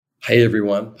Hey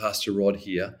everyone, Pastor Rod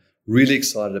here. Really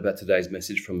excited about today's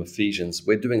message from Ephesians.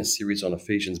 We're doing a series on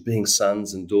Ephesians, being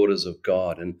sons and daughters of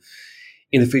God. And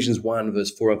in Ephesians 1,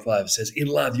 verse 4 and 5, it says, in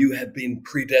love you have been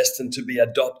predestined to be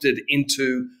adopted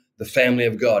into the family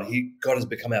of God. God has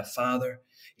become our Father.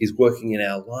 He's working in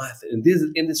our life. And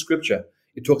in this scripture,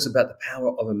 it talks about the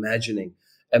power of imagining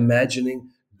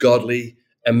godly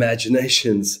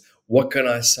imaginations. What can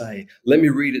I say? Let me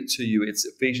read it to you. It's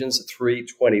Ephesians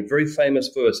 3:20, very famous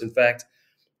verse. In fact,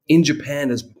 in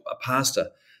Japan, as a pastor,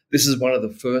 this is one of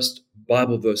the first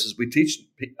Bible verses we teach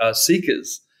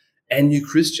seekers and new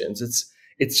Christians.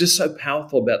 It's just so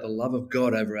powerful about the love of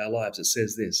God over our lives. It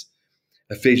says this,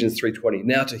 Ephesians 3:20,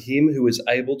 now to him who is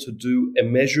able to do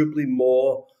immeasurably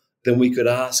more than we could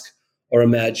ask or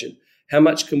imagine. How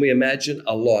much can we imagine?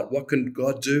 A lot. What can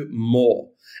God do? More.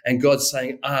 And God's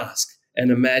saying, ask and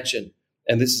imagine,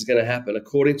 and this is going to happen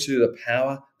according to the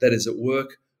power that is at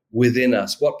work within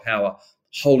us. What power?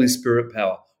 Holy Spirit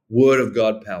power, Word of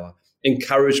God power,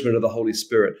 encouragement of the Holy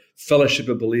Spirit, fellowship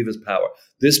of believers power.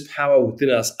 This power within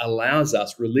us allows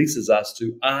us, releases us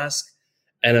to ask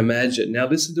and imagine. Now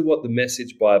listen to what the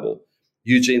Message Bible,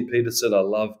 Eugene Peterson, I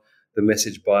love the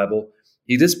Message Bible.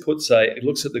 He just puts he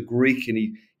looks at the Greek and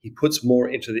he puts more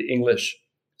into the English.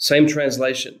 Same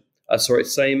translation,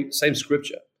 same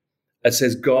scripture. It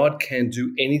says, God can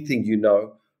do anything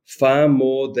far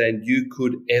more than you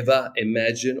could ever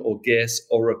imagine or guess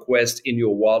or request in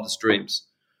your wildest dreams.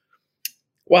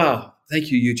 Wow.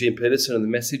 Thank you, Eugene Peterson, and the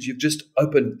Message. You've just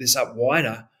opened this up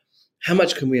wider. How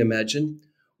much can we imagine?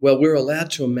 Well, we're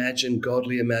allowed to imagine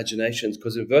godly imaginations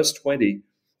because in verse 20,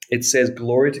 it says,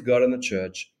 glory to God in the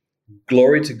church,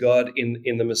 glory to God in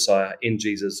the Messiah, in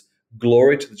Jesus,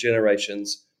 glory to the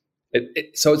generations.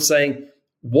 So it's saying,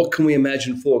 what can we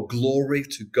imagine for? Glory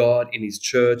to God in his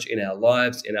church, in our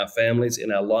lives, in our families,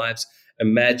 in our lives.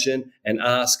 Imagine and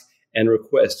ask and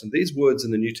request. And these words in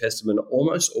the New Testament are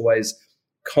almost always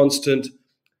constant,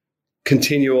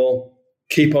 continual,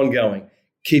 keep on going,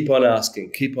 keep on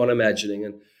asking, keep on imagining.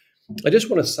 And I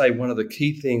just want to say one of the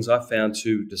key things I found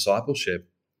to discipleship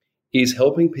is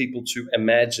helping people to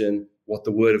imagine what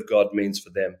the Word of God means for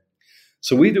them.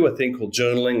 So we do a thing called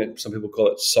journaling. Some people call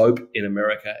it SOAP in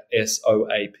America.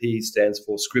 SOAP stands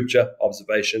for Scripture,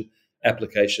 Observation,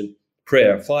 Application,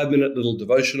 Prayer. 5-minute little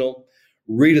devotional.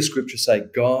 Read a scripture, say,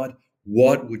 God,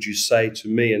 what would you say to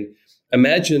me? And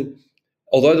imagine,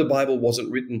 although the Bible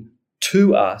wasn't written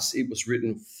to us, it was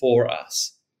written for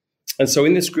us. And so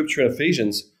in this scripture in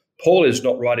Ephesians, Paul is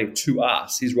not writing to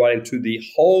us. He's writing to the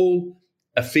whole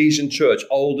Ephesian church,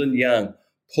 old and young,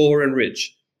 poor and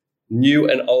rich, new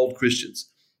and old Christians.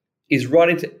 He's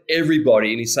writing to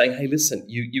everybody and he's saying, hey, listen,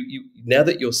 you now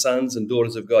that you're sons and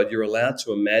daughters of God, you're allowed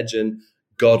to imagine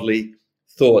godly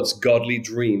thoughts, godly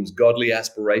dreams, godly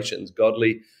aspirations,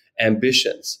 godly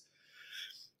ambitions.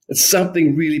 It's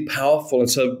something really powerful.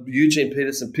 And so Eugene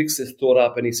Peterson picks this thought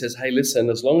up and he says, hey, listen,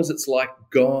 as long as it's like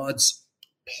God's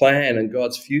plan and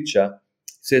God's future,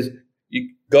 he says,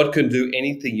 God can do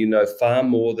anything far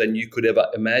more than you could ever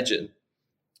imagine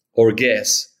or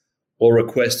guess or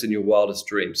request in your wildest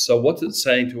dreams. So what's it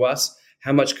saying to us?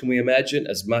 How much can we imagine?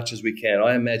 As much as we can.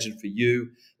 I imagine for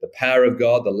you the power of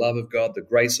God, the love of God, the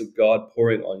grace of God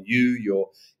pouring on you, your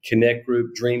connect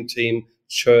group, dream team,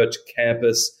 church,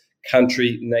 campus,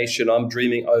 country, nation. I'm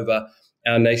dreaming over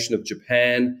our nation of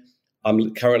Japan.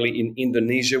 I'm currently in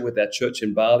Indonesia with our church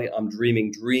in Bali. I'm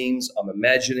dreaming dreams. I'm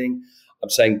imagining. I'm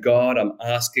saying, God, I'm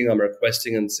asking, I'm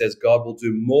requesting, and it says God will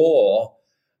do more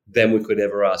than we could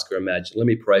ever ask or imagine. Let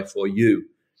me pray for you.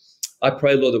 I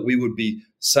pray, Lord, that we would be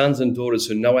sons and daughters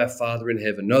who know our Father in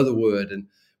heaven, know the Word, and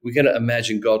we're going to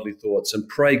imagine godly thoughts and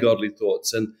pray godly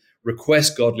thoughts and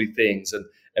request godly things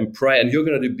and pray. And you're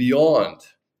going to do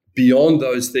beyond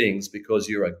those things because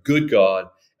you're a good God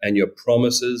and your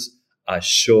promises are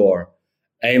sure.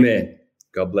 Amen.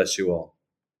 God bless you all.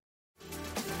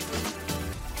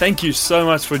 Thank you so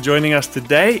much for joining us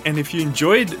today. And if you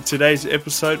enjoyed today's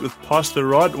episode with Pastor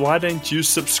Rod, why don't you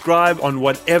subscribe on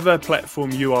whatever platform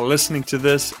you are listening to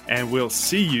this, and we'll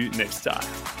see you next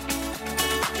time.